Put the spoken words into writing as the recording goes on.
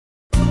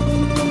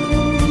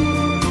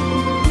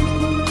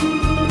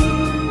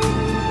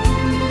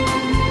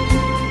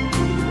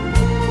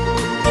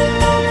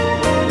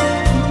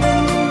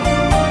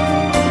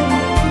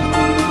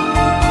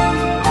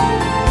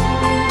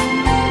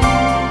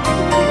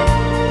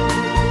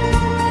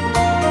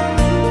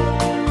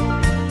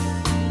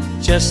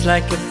Just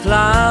like a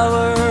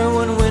flower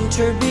when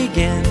winter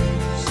begins,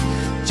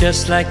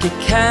 just like a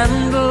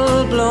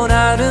candle blown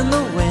out in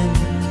the wind,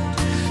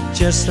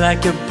 just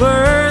like a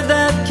bird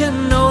that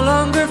can no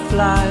longer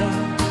fly.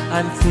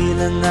 I'm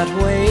feeling that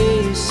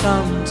way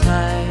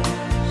sometimes.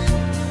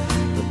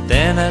 But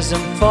then as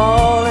I'm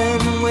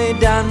falling way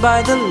down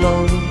by the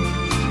load,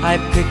 I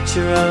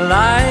picture a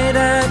light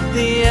at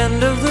the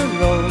end of the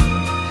road,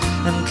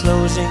 and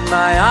closing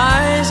my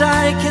eyes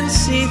I can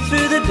see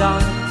through the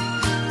dark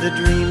the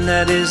dream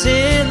that is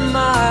in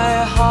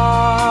my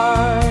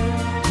heart.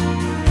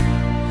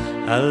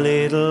 A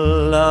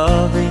little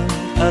loving,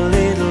 a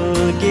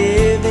little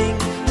giving,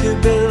 to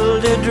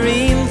build a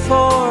dream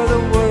for the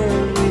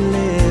world we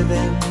live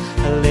in.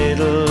 A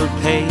little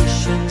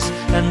patience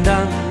and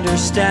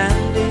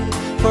understanding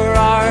for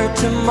our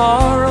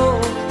tomorrow.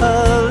 A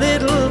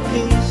little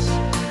peace,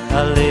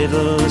 a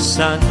little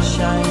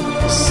sunshine,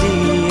 a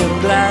sea of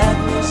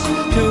gladness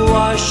to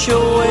wash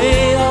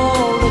away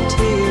all the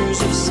tears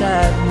of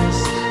sadness.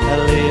 A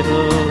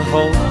little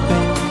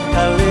hoping,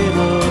 a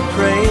little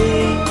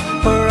praying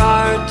for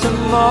our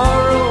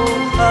tomorrow.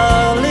 A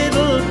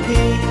little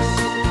peace.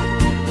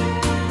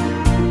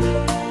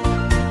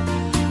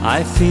 I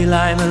feel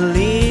I'm a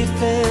leaf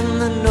in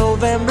the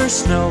November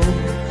snow.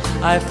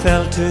 I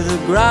fell to the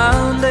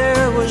ground,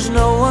 there was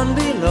no one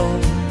below.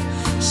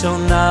 So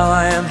now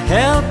I am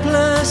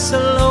helpless,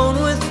 alone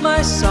with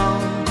my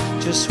song,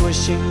 just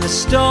wishing the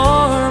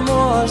storm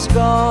was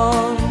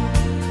gone.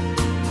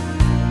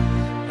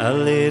 A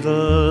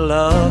little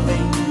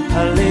loving,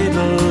 a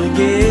little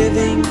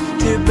giving,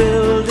 to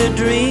build a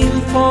dream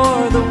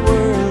for the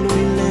world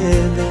we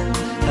live in.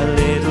 A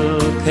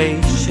little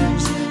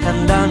patience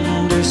and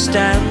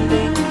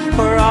understanding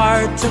for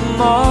our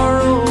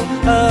tomorrow.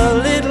 A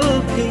little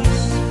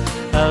peace,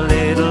 a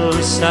little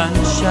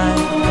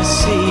sunshine, a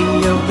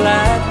sea of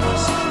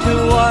gladness to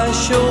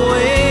wash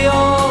away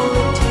all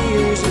the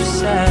tears of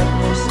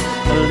sadness.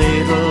 A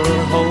little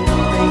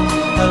hoping,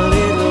 a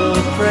little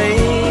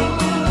praying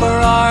for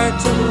our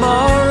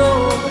tomorrow.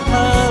 A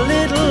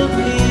little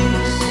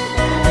peace.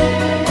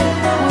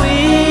 We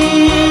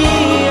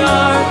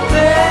are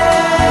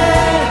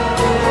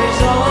feathers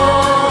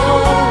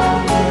on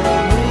the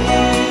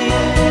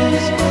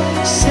breeze.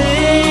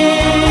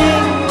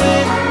 Sing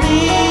with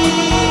me,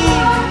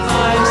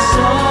 my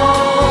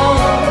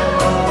song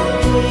of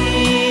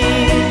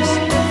peace.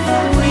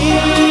 We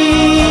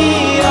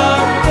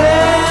are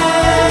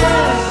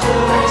feathers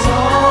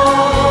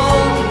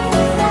on the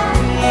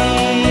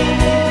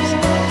breeze.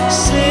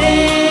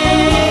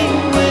 Sing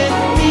with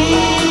me,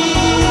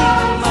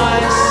 my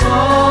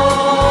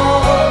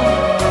song of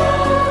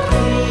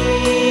peace.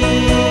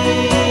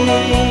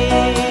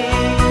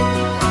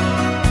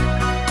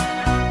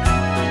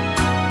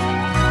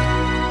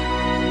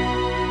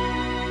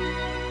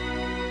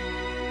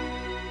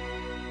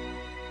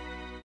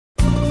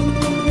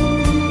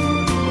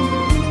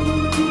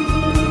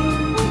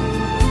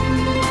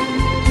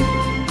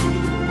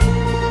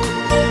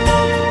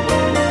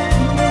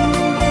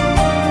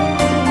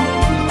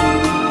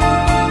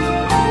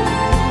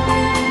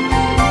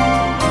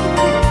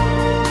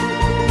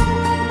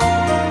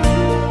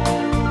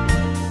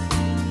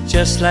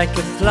 Just like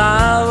a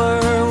flower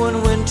when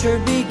winter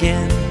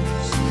begins,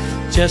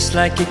 just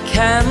like a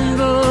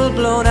candle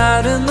blown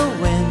out in the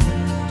wind,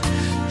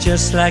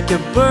 just like a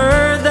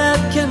bird that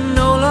can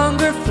no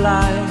longer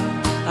fly.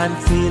 I'm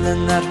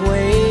feeling that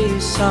way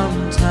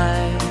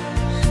sometimes.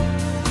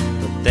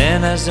 But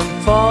then as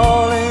I'm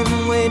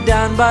falling way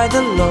down by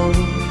the load,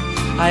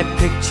 I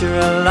picture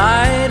a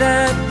light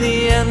at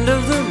the end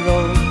of the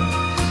road,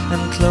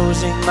 and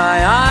closing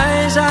my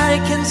eyes I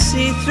can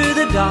see through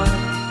the dark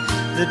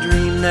the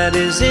dream that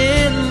is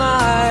in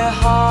my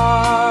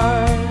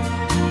heart.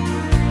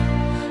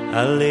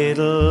 A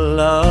little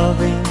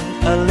loving,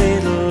 a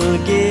little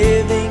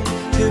giving,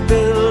 to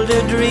build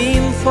a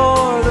dream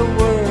for the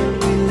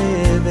world we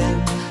live in.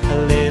 A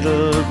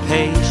little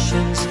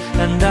patience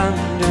and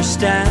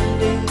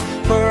understanding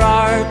for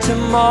our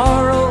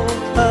tomorrow.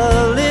 A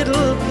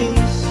little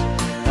peace,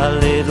 a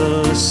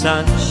little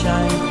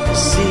sunshine, a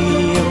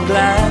sea of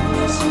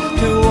gladness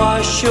to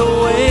wash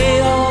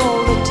away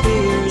all the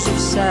tears of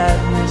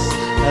sadness.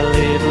 A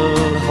little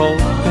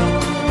hoping,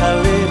 a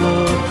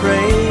little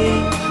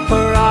praying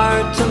for our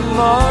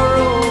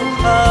tomorrow.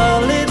 A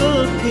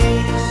little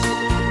peace.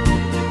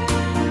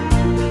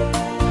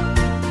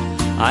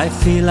 I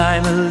feel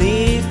I'm a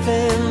leaf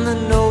in the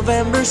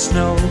November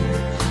snow.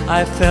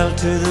 I fell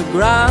to the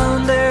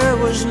ground, there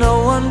was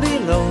no one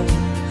below.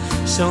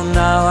 So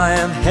now I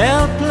am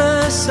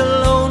helpless,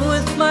 alone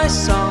with my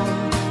song,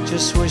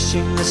 just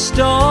wishing the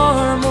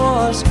storm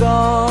was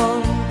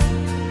gone.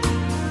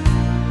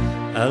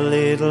 A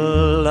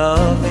little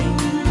loving,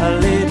 a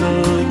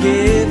little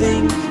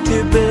giving,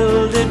 to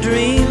build a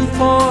dream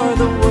for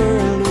the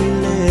world we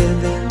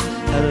live in.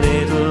 A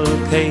little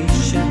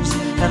patience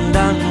and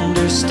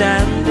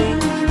understanding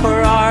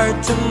for our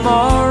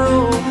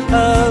tomorrow. A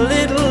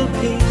little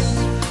peace,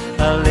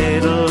 a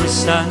little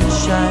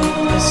sunshine,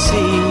 a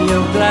sea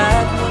of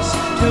gladness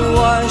to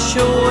wash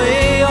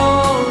away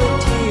all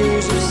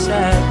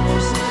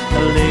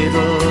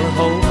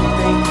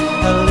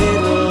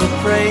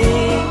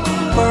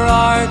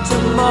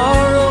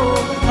tomorrow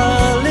a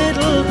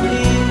little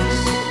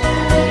peace.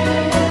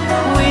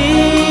 We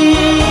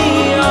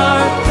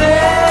are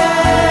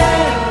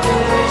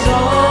feathers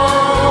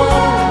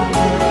on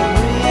the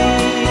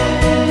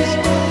breeze.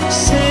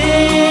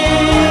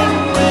 Sing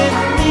with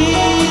me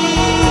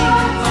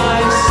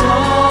my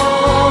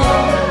song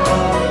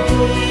of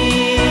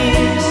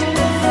peace.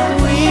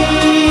 We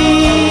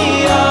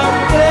are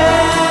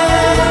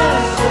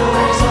feathers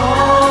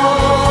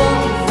on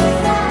the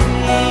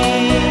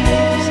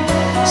breeze.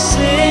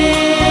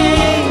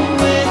 Sing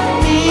with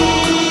me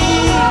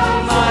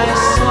my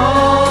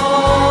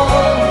song of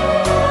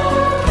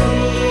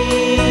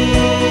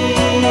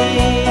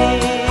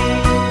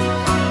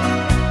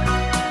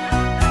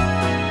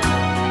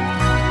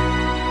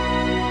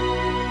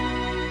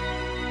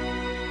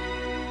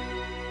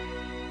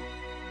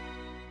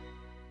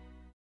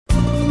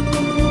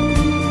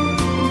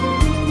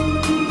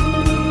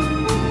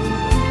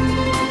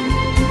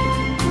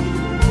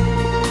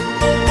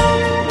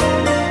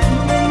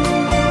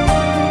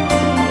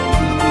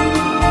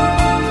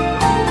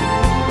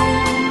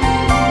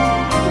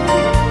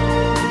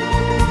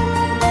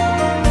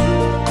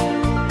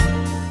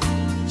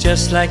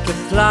Just like a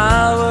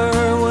flower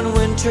when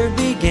winter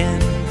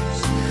begins,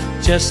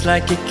 just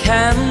like a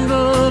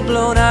candle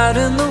blown out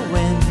in the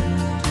wind,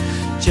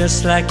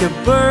 just like a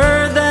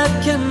bird that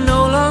can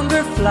no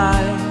longer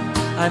fly.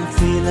 I'm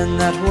feeling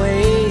that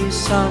way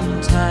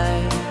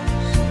sometimes.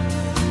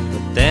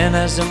 But then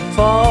as I'm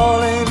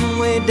falling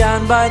way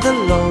down by the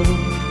load,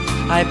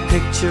 I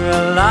picture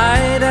a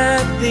light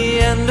at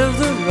the end of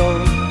the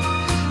road,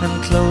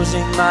 and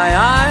closing my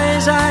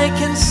eyes I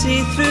can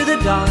see through the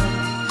dark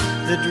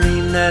the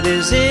dream that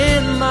is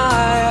in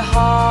my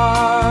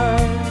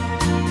heart.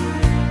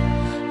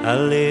 A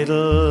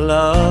little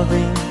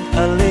loving,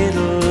 a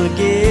little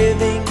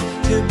giving,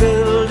 to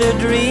build a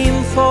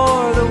dream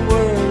for the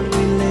world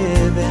we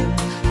live in.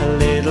 A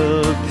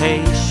little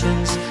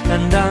patience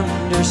and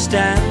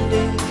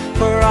understanding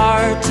for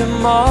our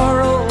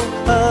tomorrow.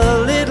 A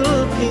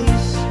little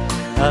peace,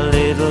 a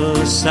little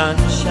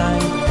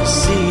sunshine, a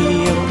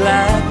sea of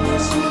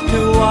gladness to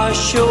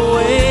wash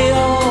away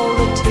all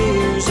the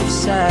tears of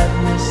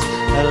sadness.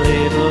 A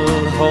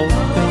little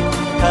hoping,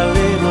 a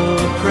little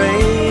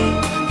praying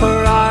for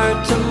our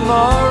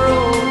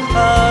tomorrow. A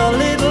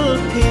little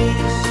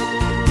peace.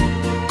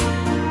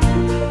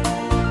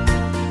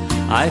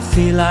 I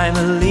feel I'm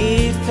a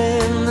leaf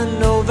in the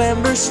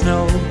November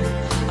snow.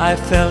 I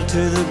fell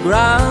to the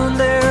ground,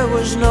 there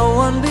was no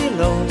one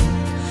below.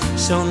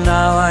 So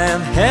now I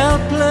am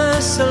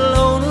helpless,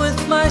 alone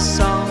with my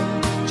song,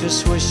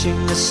 just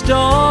wishing the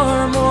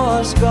storm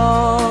was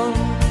gone.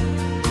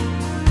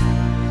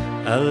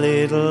 A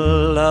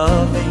little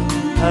loving,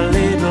 a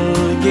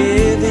little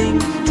giving,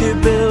 to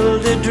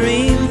build a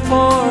dream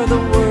for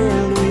the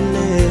world we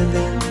live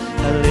in.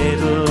 A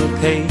little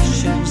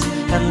patience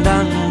and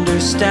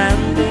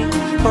understanding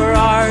for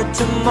our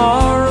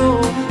tomorrow.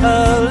 A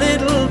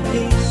little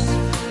peace,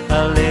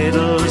 a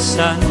little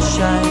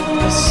sunshine,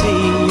 a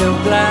sea of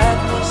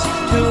gladness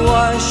to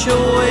wash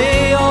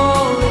away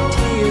all the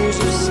tears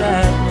of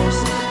sadness.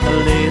 A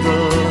little